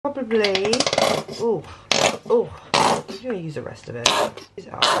probably, oh, I'm gonna use the rest of it.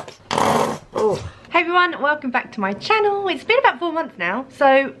 Oh. Hey everyone, welcome back to my channel. It's been about 4 months now,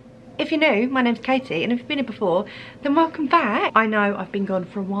 so if you're new, my name's Katie, and if you've been here before, then welcome back. I know I've been gone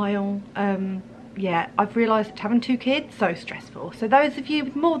for a while. Yeah, I've realised that having 2 kids, so stressful. So those of you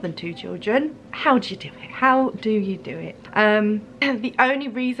with more than 2 children, how do you do it? How do you do it? The only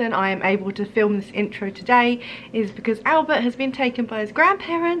reason I am able to film this intro today is because Albert has been taken by his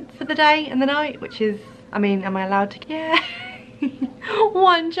grandparents for the day and the night, which is, I mean, am I allowed to? Yeah.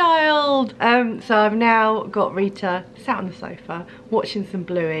 1 child. So I've now got Rita sat on the sofa watching some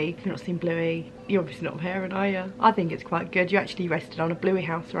Bluey. If you've not seen Bluey, you're obviously not a parent, are you? I think it's quite good. You're actually rested on a Bluey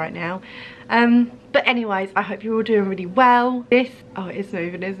house right now. But anyways, I hope you're all doing really well. Oh, it is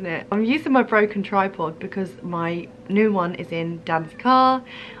moving, isn't it? I'm using my broken tripod because my new one is in Dan's car.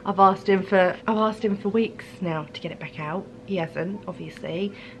 I've asked him for weeks now to get it back out. He hasn't,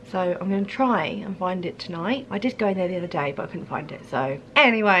 obviously. So I'm going to try and find it tonight. I did go in there the other day, but I couldn't find it. So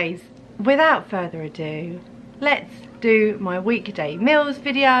anyways, without further ado, let's do my weekday meals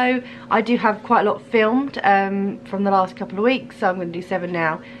video. I do have quite a lot filmed from the last couple of weeks, so I'm going to do 7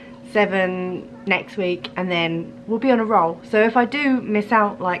 now, 7 next week, and then we'll be on a roll. So if I do miss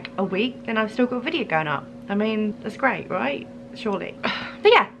out like a week, then I've still got a video going up. I mean, that's great, right? Surely.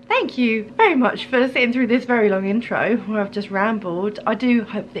 But yeah, thank you very much for sitting through this very long intro where I've just rambled. I do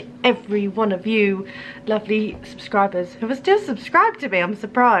hope that every one of you lovely subscribers who are still subscribed to me, I'm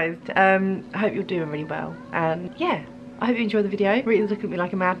surprised. I hope you're doing really well. And yeah, I hope you enjoy the video. Rita's looking at me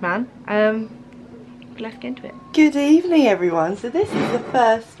like a madman. Let's get into it. Good evening, everyone. So this is the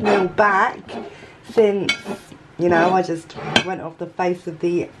first meal back since, you know, I just went off the face of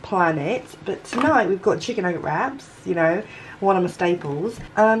the planet. But tonight we've got chicken nugget wraps, you know, one of my staples.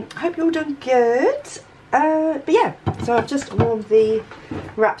 Hope you're all doing good. But yeah, so I've just warmed the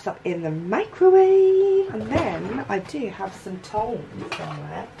wraps up in the microwave, and then I do have some tongs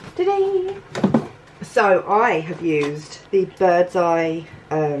somewhere. Ta-da! So I have used the Bird's Eye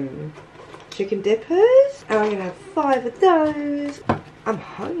chicken dippers, and I'm gonna have 5 of those. I'm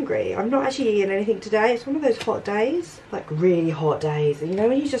hungry. I'm not actually eating anything today. It's one of those hot days, like really hot days, and you know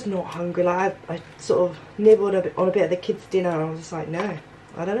when you're just not hungry. Like I sort of nibbled on a bit of the kids' dinner, and I was just like, no,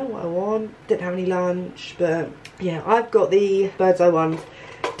 I don't know what I want. Didn't have any lunch, but yeah, I've got the Bird's Eye ones.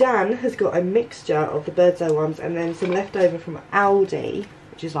 Dan has got a mixture of the Bird's Eye ones and then some leftover from Aldi,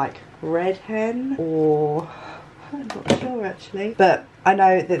 which is like red hen, or I'm not sure actually, but I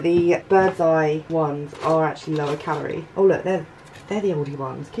know that the Bird's Eye ones are actually lower calorie. Oh look, they're the Aldi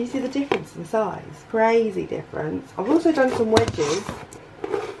ones. Can you see the difference in size? Crazy difference. I've also done some wedges.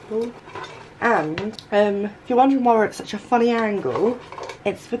 Ooh. And if you're wondering why we're at such a funny angle,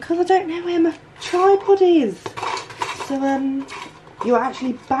 it's because I don't know where my tripod is. So you're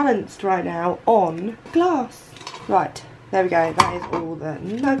actually balanced right now on glass. Right, there we go. That is all the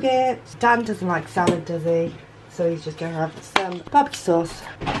nuggets. Dan doesn't like salad, does he? So he's just going to have some barbecue sauce.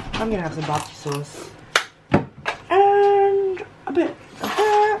 I'm going to have some barbecue sauce. And a bit of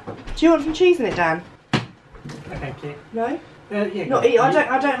that. Do you want some cheese in it, Dan? Thank you. No? Yeah. Not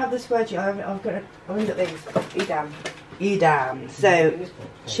I don't have the square cheese. I've got these. Edam. So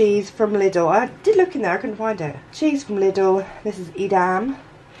cheese from Lidl. I did look in there, I couldn't find it. Cheese from Lidl. This is Edam.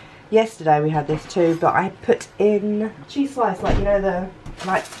 Yesterday we had this too, but I put in cheese slice, like you know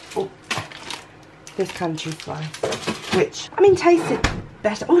this kind of cheese slice, which I mean tasted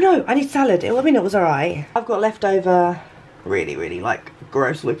better. Oh no, I need salad. I mean it was alright. I've got leftover really like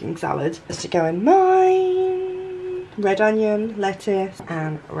gross looking salad just to go in mine. Red onion, lettuce,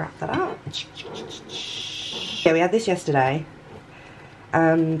 and wrap that up. Yeah, we had this yesterday,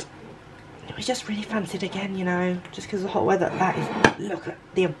 and we just really fancied again, you know, just because of the hot weather. That is, look at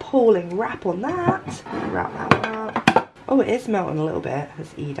the appalling wrap on that. Wrap that one up. Oh, it is melting a little bit.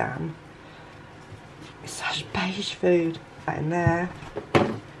 It's Edam. It's such beige food. That in there.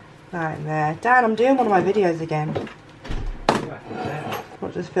 That in there. Dan, I'm doing one of my videos again.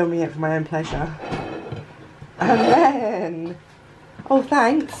 Not just filming it for my own pleasure. And then, oh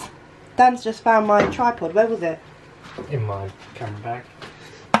thanks, Dan's just found my tripod. Where was it? In my camera bag.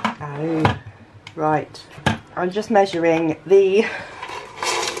 Oh, right. I'm just measuring the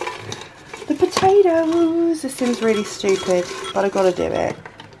potatoes. This seems really stupid, but I've got to do it.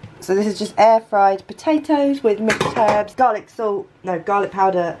 So this is just air fried potatoes with mixed herbs, garlic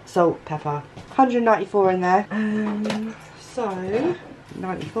powder, salt, pepper. 194 in there. So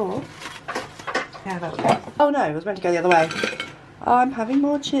 94. Yeah, that was it. Oh no, I was meant to go the other way. I'm having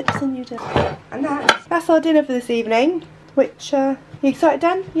more chips than you did. And that's our dinner for this evening. Which, you excited,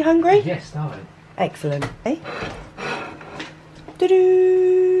 Dan? You hungry? Yes, darling. Excellent. Hey?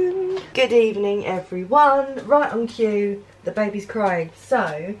 Doo-doo! Good evening everyone. Right on cue, the baby's crying,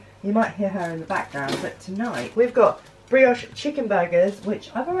 so you might hear her in the background, but tonight we've got brioche chicken burgers,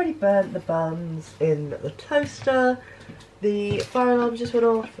 which I've already burnt the buns in the toaster. The fire alarm just went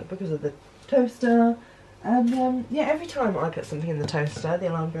off because of the toaster. And yeah, every time I put something in the toaster, the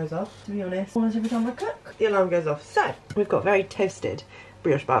alarm goes off, to be honest. Almost every time I cook, the alarm goes off. So, we've got very toasted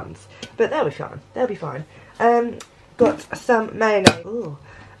brioche buns, but they'll be fine. They'll be fine. Got some mayonnaise. Ooh.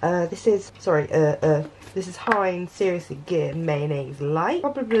 This is Heinz Seriously Good Mayonnaise Light.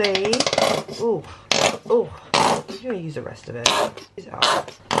 Probably. Oh, I'm gonna use the rest of it.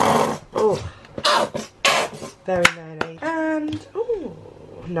 Oh, very mayonnaise. And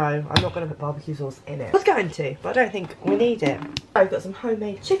no, I'm not gonna put barbecue sauce in it. I was going to, but I don't think we need it. I've got some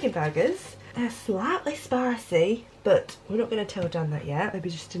homemade chicken burgers. They're slightly spicy, but we're not going to tell Dan that yet. Maybe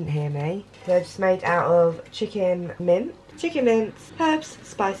just didn't hear me. They're just made out of chicken mince, herbs,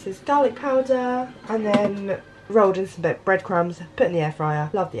 spices, garlic powder, and then rolled in some breadcrumbs, put in the air fryer.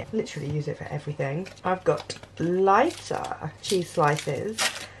 Love the literally use it for everything. I've got lighter cheese slices.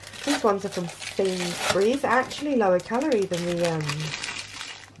 These ones are from Sainsbury's, actually lower calorie than the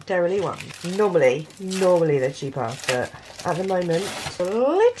Dairy ones. Normally they're cheaper, but at the moment a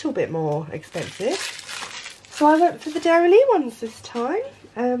little bit more expensive. So I went for the Dairy ones this time.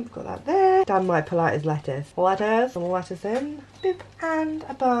 Got that there. Done my polite as lettuce. Some lettuce in. Boop. And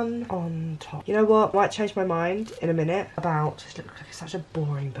a bun on top. You know what? Might change my mind in a minute about, this looks like such a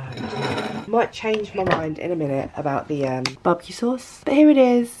boring burger. Might change my mind in a minute about the barbecue sauce. But here it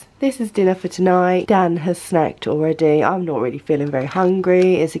is. This is dinner for tonight. Dan has snacked already. I'm not really feeling very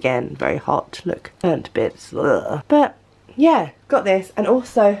hungry. It's again very hot. Look, burnt bits. Ugh. But yeah, got this. And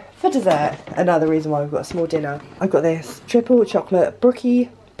also for dessert, another reason why we've got a small dinner, I've got this triple chocolate brookie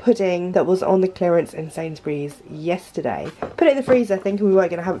pudding that was on the clearance in Sainsbury's yesterday. Put it in the freezer thinking we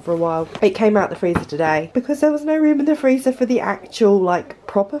weren't going to have it for a while. It came out the freezer today because there was no room in the freezer for the actual like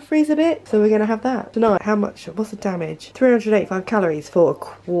proper freezer bit, so we're going to have that tonight. How much? What's the damage? 385 calories for a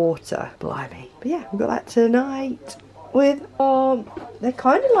quarter. Blimey. But yeah, we've got that tonight with they're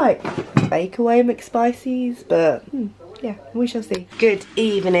kind of like Bakeaway McSpicies, but yeah, we shall see. Good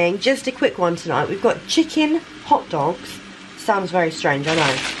evening. Just a quick one tonight. We've got chicken hot dogs. Sounds very strange, I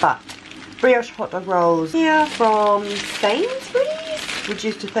know, but brioche hot dog rolls here from Sainsbury's,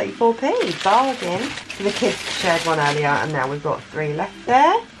 reduced to 34p, bargain. So the kids shared one earlier and now we've got 3 left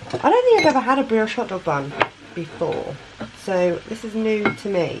there. I don't think I've ever had a brioche hot dog bun before, so this is new to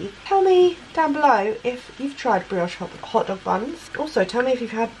me. Tell me down below if you've tried brioche hot dog buns. Also, tell me if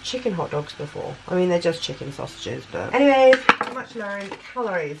you've had chicken hot dogs before. I mean, they're just chicken sausages, but anyways, much lower in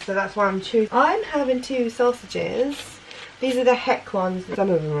calories, so that's why I'm choosing. I'm having 2 sausages. These are the Heck ones. Some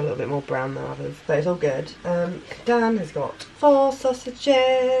of them are a little bit more brown than others, so it's all good. Dan has got 4 sausages.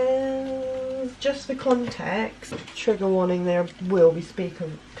 Just for context, trigger warning, there will be speak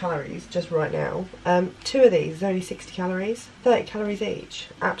of calories just right now. 2 of these are only 60 calories, 30 calories each.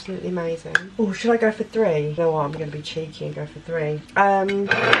 Absolutely amazing. Oh, should I go for 3? You know what, I'm going to be cheeky and go for 3. And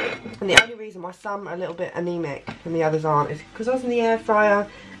the only reason why some are a little bit anemic and the others aren't is because I was in the air fryer,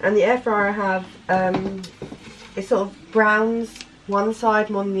 and the air fryer I have it sort of browns one side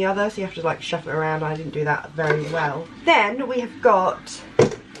more than the other, so you have to like shuffle it around. I didn't do that very well. Then we have got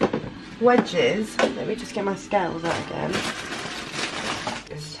wedges. Let me just get my scales out again.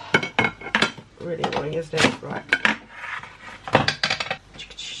 It's really annoying, isn't it? Right.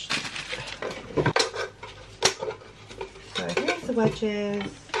 So here's the wedges.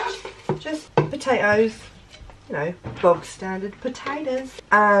 Just potatoes, you know, bog standard potatoes.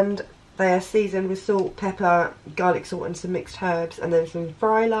 And they are seasoned with salt, pepper, garlic salt and some mixed herbs, and then some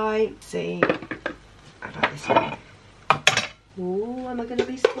fry light. See, I like this one. Ooh, am I going to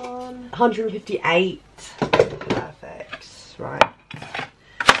be spun? 158. Perfect. Right.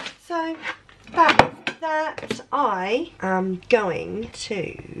 So, that is that. I am going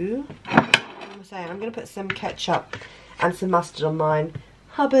to, I'm going to put some ketchup and some mustard on mine.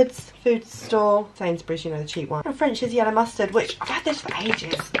 Hubbard's food store, Sainsbury's, you know, the cheap one. And French's yellow mustard, which I've had this for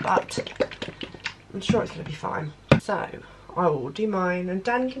ages, but I'm sure it's going to be fine. So, I will do mine, and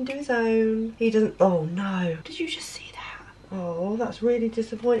Dan can do his own. He doesn't, oh no. Did you just see that? Oh, that's really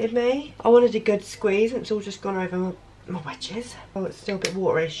disappointed me. I wanted a good squeeze, and it's all just gone over my wedges. Oh, it's still a bit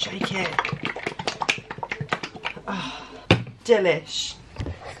watery. Shake it. Oh, delish.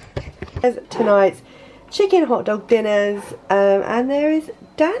 There's tonight's chicken hot dog dinners, and there is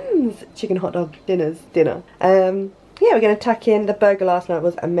Dan's chicken hot dog dinner. Yeah, we're going to tuck in. The burger last night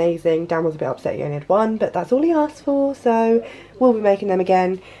was amazing. Dan was a bit upset he only had 1, but that's all he asked for, so we'll be making them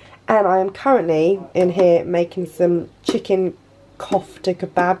again. And I am currently in here making some chicken kofta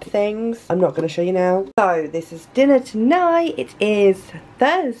kebab things. I'm not going to show you now. So this is dinner tonight. It is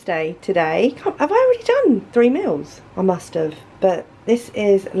Thursday today. Have I already done 3 meals? I must have. But this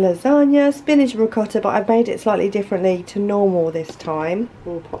is lasagna, spinach and ricotta, but I've made it slightly differently to normal this time.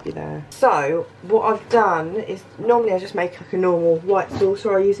 We'll pop you there. So what I've done is, normally I just make like a normal white sauce,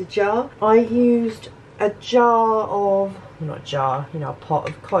 or I use a jar. I used a jar of, not a jar, you know, a pot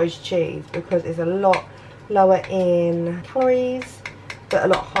of cottage cheese, because it's a lot lower in calories but a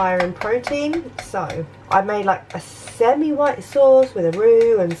lot higher in protein. So I made like a semi-white sauce with a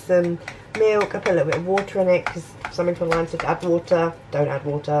roux and some milk. I put a little bit of water in it because something online said add water. Don't add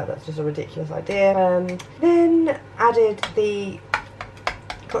water, that's just a ridiculous idea. Then added the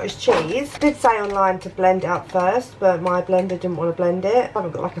cottage cheese. Did say online to blend it up first, but my blender didn't want to blend it. I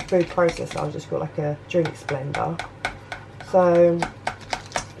haven't got like a food processor, I've just got like a drinks blender. So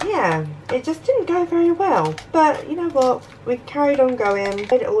yeah, it just didn't go very well, but you know what, we carried on going,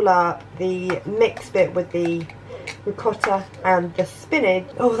 made it all up. The mixed bit with the ricotta and the spinach.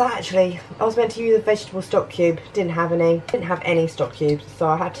 Oh, that actually, I was meant to use a vegetable stock cube, didn't have any stock cubes, so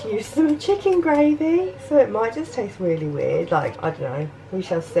I had to use some chicken gravy, so it might just taste really weird, like, I don't know, we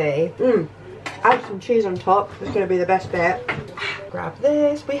shall see. Add some cheese on top, it's going to be the best bit. Grab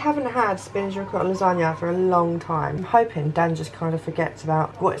this. We haven't had spinach and ricotta lasagna for a long time. I'm hoping Dan just kind of forgets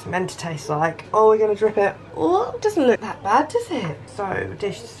about what it's meant to taste like. Oh, we're going to drip it. Oh, it doesn't look that bad, does it? So,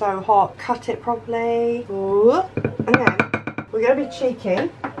 dish is so hot. Cut it properly. Oh. And then we're going to be cheeky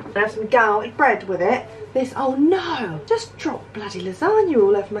and have some garlic bread with it. This, oh no, just dropped bloody lasagna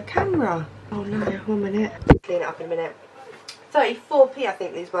all over my camera. Oh no, 1 minute. Clean it up in a minute. 34p I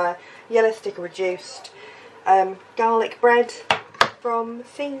think these were. Yellow sticker reduced. Garlic bread from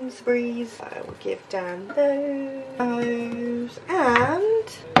Sainsbury's. I will give Dan those. And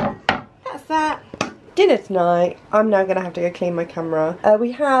that's that. Dinner tonight. I'm now going to have to go clean my camera.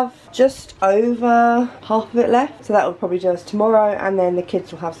 We have just over half of it left, so that will probably do us tomorrow, and then the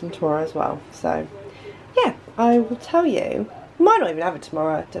kids will have some tomorrow as well. So yeah, I will tell you. Might not even have it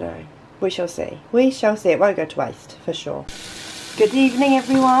tomorrow, I don't know. We shall see. We shall see. It won't go to waste for sure. Good evening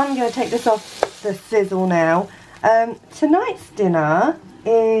everyone. I'm going to take this off the sizzle now. Tonight's dinner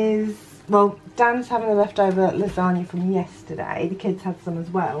is, well, Dan's having a leftover lasagna from yesterday. The kids had some as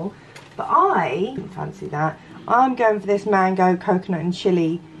well. But I fancy that. I'm going for this mango, coconut and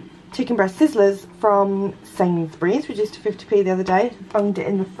chilli chicken breast sizzlers from Sainsbury's, reduced to 50p the other day. Bunged it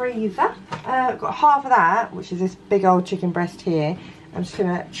in the freezer. I've got half of that, which is this big old chicken breast here. I'm just going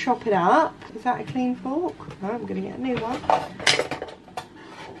to chop it up. Is that a clean fork? No, I'm going to get a new one.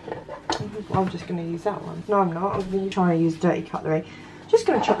 I'm just going to use that one. No, I'm not. I'm going to try and use dirty cutlery. Just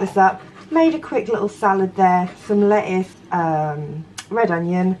going to chop this up. Made a quick little salad there. Some lettuce, red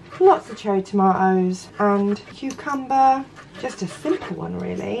onion, lots of cherry tomatoes and cucumber. Just a simple one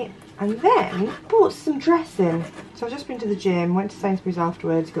really. And then bought some dressing. So I've just been to the gym, went to Sainsbury's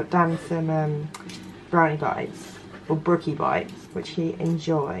afterwards, got Dan some brownie bites, or brookie bites, which he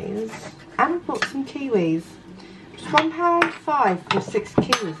enjoys. And bought some kiwis. It's £1.05 for 6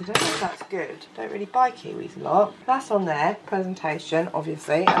 kiwis. I don't know if that's good. Don't really buy kiwis a lot. That's on there. Presentation,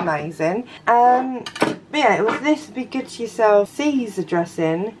 obviously. Amazing. But yeah, it was this Be Good To Yourself Caesar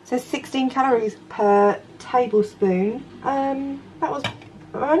dressing. It says 16 calories per tablespoon. That was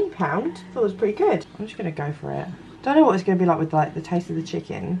only £1. Thought it was pretty good. I'm just going to go for it. Don't know what it's going to be like with like the taste of the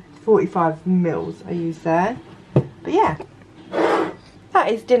chicken. 45 mils I used there. But yeah. That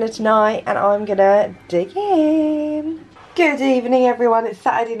is dinner tonight and I'm gonna dig in. Good evening everyone, it's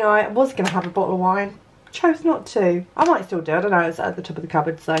Saturday night. I was gonna have a bottle of wine, chose not to. I might still do, I don't know, it's at the top of the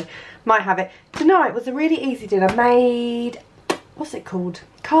cupboard, so might have it. Tonight was a really easy dinner. Made, what's it called?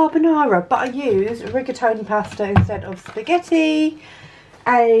 Carbonara, but I used rigatoni pasta instead of spaghetti.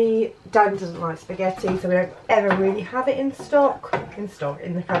 A, Dan doesn't like spaghetti, so we don't ever really have it in stock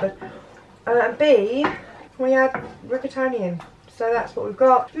in the cupboard. And B, we had rigatoni in. So that's what we've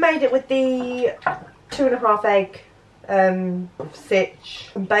got. Made it with the 2.5 egg sitch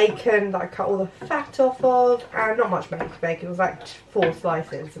and bacon that I cut all the fat off of, and not much bacon, it was like 4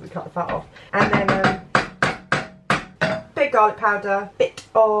 slices that we cut the fat off, and then bit of garlic powder, bit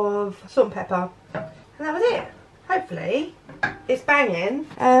of salt and pepper, and that was it. Hopefully it's banging.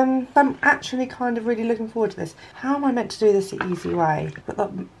 I'm actually kind of really looking forward to this. How am I meant to do this the easy way? I've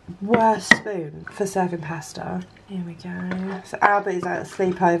got the worst spoon for serving pasta. Here we go. So Albert is at a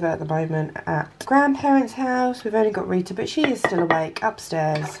sleepover at the moment at grandparents' house. We've only got Rita, but she is still awake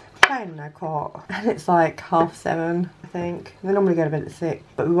upstairs playing in her cot. And it's like 7:30, I think. They normally go to bed at 6,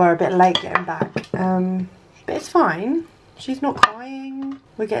 but we were a bit late getting back. But it's fine. She's not crying.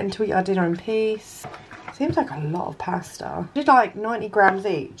 We're getting to eat our dinner in peace. So Seems like a lot of pasta. I did like 90 grams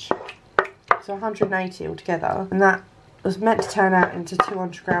each, so 180 altogether, and that was meant to turn out into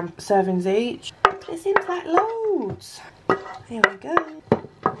 200 gram servings each, but it seems like loads. Here we go.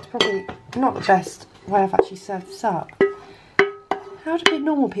 It's probably not the best way I've actually served this up. How do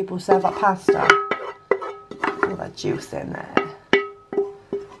normal people serve up pasta? All that juice in there.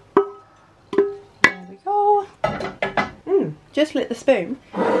 There we go. Just lit the spoon.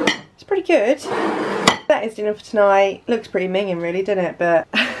 It's pretty good. That is dinner for tonight. Looks pretty minging really, doesn't it? But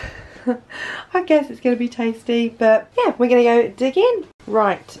I guess it's going to be tasty. But yeah, we're going to go dig in.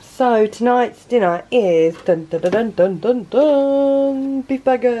 Right, so tonight's dinner is dun dun dun dun dun dun dun, beef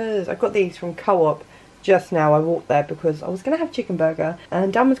burgers. I got these from Co-op just now. I walked there because I was going to have chicken burger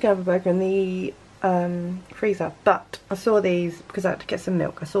and Dan was going to have a burger in the freezer, but I saw these because I had to get some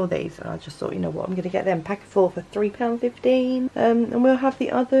milk. I saw these and I just thought, you know what, I'm going to get them pack of 4 for £3.15, and we'll have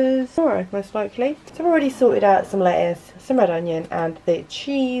the others tomorrow most likely. So I've already sorted out some lettuce, some red onion and the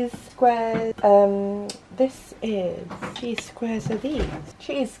cheese squares. This is cheese squares. Are these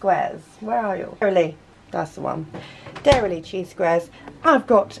cheese squares? Where are you? Dairy, that's the one. Dairy cheese squares. I've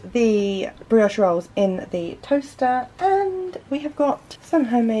got the brioche rolls in the toaster, and we have got some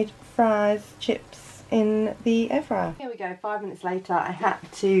homemade fries, chips in the air fryer. Here we go, 5 minutes later. I had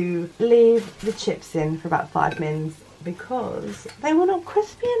to leave the chips in for about 5 minutes because they were not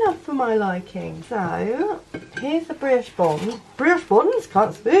crispy enough for my liking. So here's the brioche buns. Brioche buns,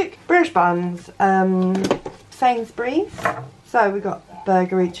 can't speak. Brioche buns, Sainsbury's. So we got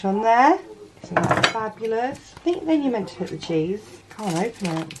burger each on there. Isn't that fabulous? I think then you're meant to put the cheese. Can't open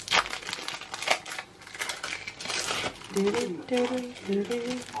it.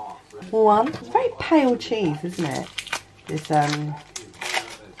 One. It's very pale cheese, isn't it? This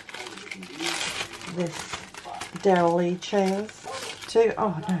dairy cheese. 2.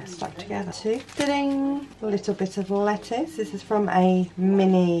 Oh no, it's stuck together. 2. Ding. A little bit of lettuce. This is from a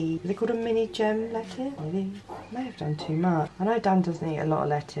mini. Is it called a mini gem lettuce? Maybe. May have done too much. I know Dan doesn't eat a lot of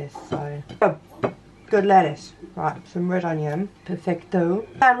lettuce, so. Oh, good lettuce. Right, some red onion. Perfecto.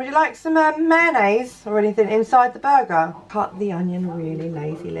 Dan, would you like some mayonnaise or anything inside the burger? Cut the onion really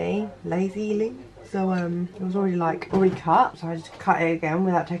lazily. So it was already cut, so I just cut it again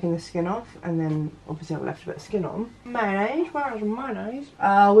without taking the skin off, and then obviously I've left a bit of skin on. Mayonnaise, where is mayonnaise?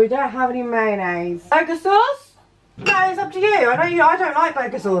 Oh, we don't have any mayonnaise. Burger sauce? No, it's up to you. I don't like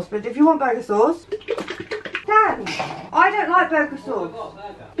burger sauce, but if you want burger sauce, Dan, I don't like burger sauce.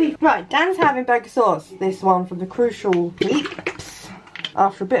 Beef. Right, Dan's having burger sauce. This one from the Crucial Week.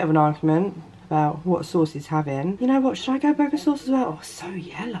 After a bit of an argument about what sauce he's having. You know what, should I go burger sauce as well? Oh, so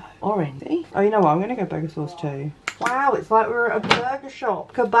yellow. Orange. Oh, you know what, I'm going to go burger sauce too. Wow, it's like we're at a burger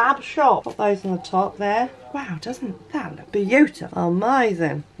shop. Kebab shop. Put those on the top there. Wow, doesn't that look beautiful?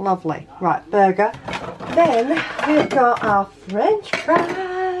 Amazing. Lovely. Right, burger. Then we've got our French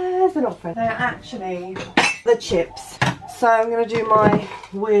fries. They're not French. They're actually the chips. So I'm going to do my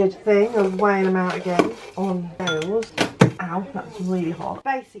weird thing of weighing them out again on scales. Ow, that's really hot.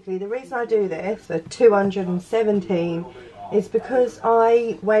 Basically, the reason I do this, the 217, is because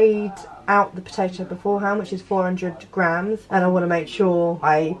I weighed out the potato beforehand, which is 400 grams, and I want to make sure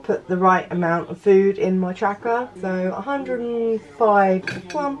I put the right amount of food in my tracker. So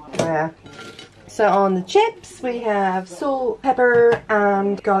 105, there. So on the chips, we have salt, pepper,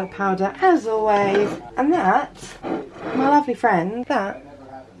 and garlic powder, as always. And that, my lovely friend,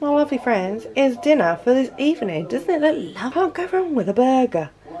 my lovely friends, is dinner for this evening. Doesn't it look lovely? Can't go wrong with a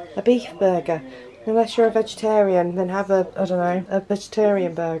burger, a beef burger. Unless you're a vegetarian, then have a, I don't know, a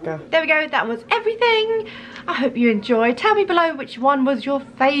vegetarian burger. There we go, that was everything. I hope you enjoyed. Tell me below which one was your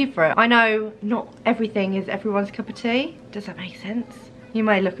favourite. I know not everything is everyone's cup of tea. Does that make sense? You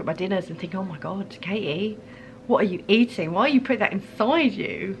may look at my dinners and think, oh my god, Katie, what are you eating? Why are you putting that inside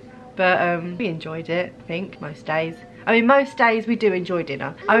you? But we enjoyed it, I think, most days. I mean, most days we do enjoy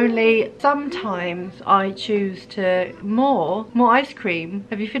dinner. Only sometimes I choose to more ice cream.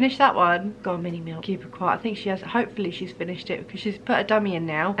 Have you finished that one? Got a mini meal. Keep her quiet. I think she has. Hopefully she's finished it because she's put a dummy in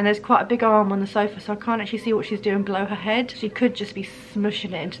now. And there's quite a big arm on the sofa, so I can't actually see what she's doing below her head. She could just be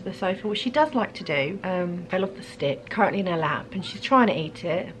smushing it into the sofa, which she does like to do. Fell off the stick. Currently in her lap, and she's trying to eat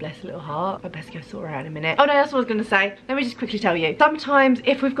it. Bless her little heart. I best go sort her out in a minute. Oh no, that's what I was going to say. Let me just quickly tell you. Sometimes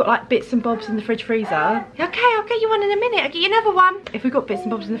if we've got like bits and bobs in the fridge freezer, okay, I'll get you one in a minute. I'll get you another one. If we've got bits and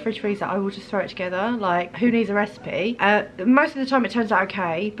bobs in the fridge freezer, I will just throw it together. Like, who needs a recipe? Most of the time it turns out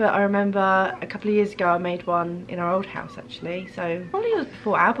okay, but I remember a couple of years ago I made one in our old house actually, so probably it was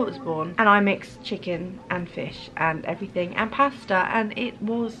before Albert was born, and I mixed chicken and fish and everything and pasta, and it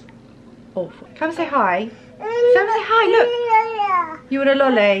was awful. Come say hi. Come say hi, look. You want a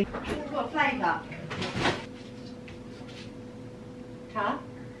lolly? What flavour? Huh?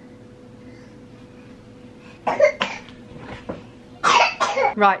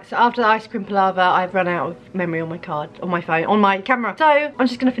 Right, so after the ice cream palaver, I've run out of memory on my card, on my phone, on my camera. So I'm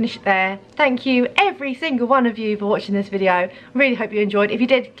just gonna finish it there. Thank you, every single one of you, for watching this video. I really hope you enjoyed. If you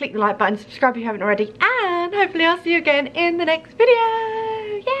did, click the like button, subscribe if you haven't already, and hopefully I'll see you again in the next video.